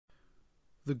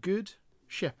The Good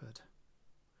Shepherd.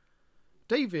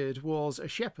 David was a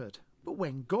shepherd, but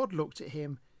when God looked at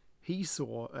him, he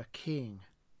saw a king.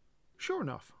 Sure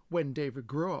enough, when David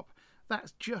grew up,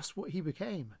 that's just what he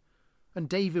became. And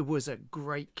David was a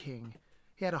great king.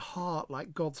 He had a heart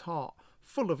like God's heart,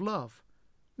 full of love.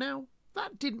 Now,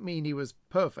 that didn't mean he was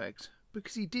perfect,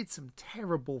 because he did some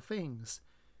terrible things.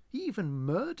 He even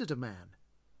murdered a man.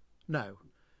 No,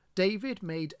 David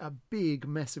made a big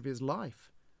mess of his life.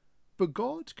 But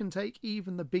God can take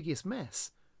even the biggest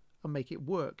mess and make it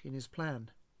work in his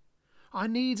plan. I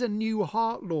need a new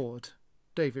heart, Lord,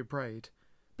 David prayed,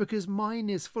 because mine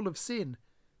is full of sin.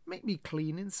 Make me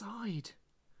clean inside.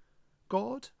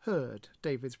 God heard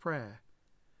David's prayer.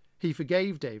 He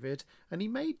forgave David, and he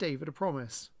made David a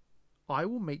promise. I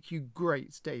will make you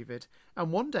great, David,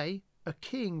 and one day a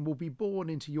king will be born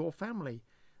into your family,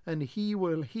 and he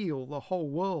will heal the whole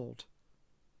world.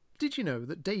 Did you know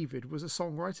that David was a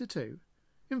songwriter too?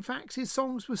 In fact, his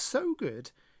songs were so good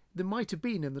they might have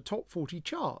been in the top 40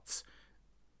 charts,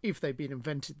 if they'd been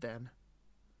invented then.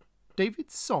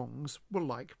 David's songs were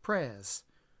like prayers.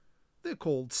 They're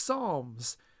called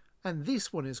psalms, and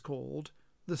this one is called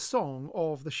the Song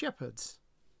of the Shepherds.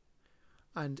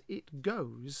 And it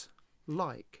goes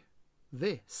like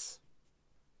this.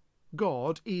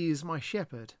 God is my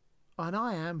shepherd, and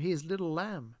I am his little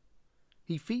lamb.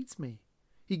 He feeds me.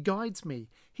 He guides me.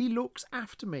 He looks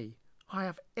after me. I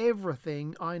have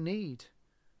everything I need.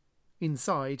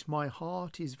 Inside, my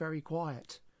heart is very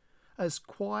quiet as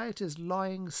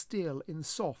lying still in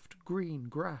soft green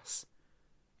grass,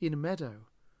 in a meadow,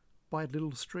 by a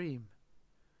little stream.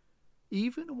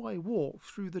 Even when I walk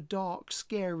through the dark,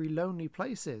 scary, lonely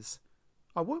places,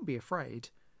 I won't be afraid,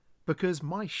 because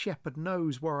my shepherd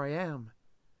knows where I am.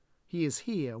 He is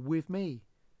here with me.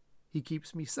 He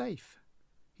keeps me safe.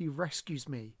 He rescues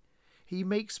me. He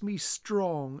makes me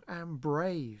strong and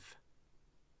brave.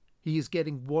 He is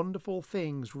getting wonderful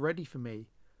things ready for me,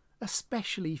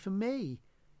 especially for me,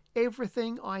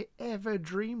 everything I ever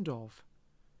dreamed of.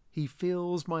 He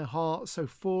fills my heart so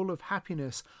full of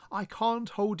happiness, I can't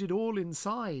hold it all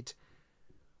inside.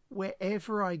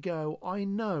 Wherever I go, I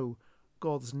know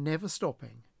God's never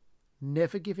stopping,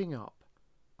 never giving up,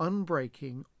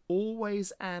 unbreaking,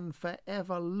 always and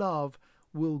forever love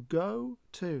will go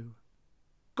too.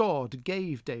 God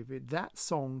gave David that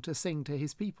song to sing to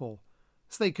his people,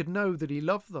 so they could know that he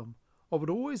loved them, or would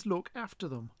always look after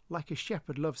them like a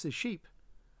shepherd loves his sheep.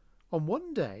 And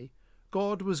one day,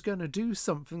 God was going to do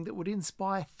something that would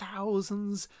inspire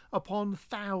thousands upon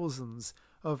thousands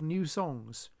of new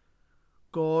songs.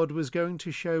 God was going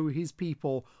to show his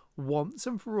people once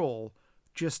and for all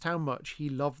just how much he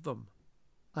loved them.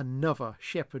 Another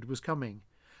shepherd was coming,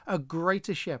 a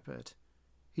greater shepherd.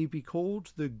 He'd be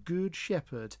called the Good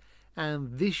Shepherd,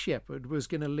 and this shepherd was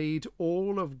going to lead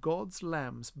all of God's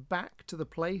lambs back to the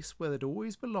place where they'd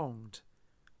always belonged,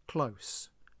 close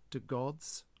to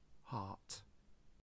God's heart.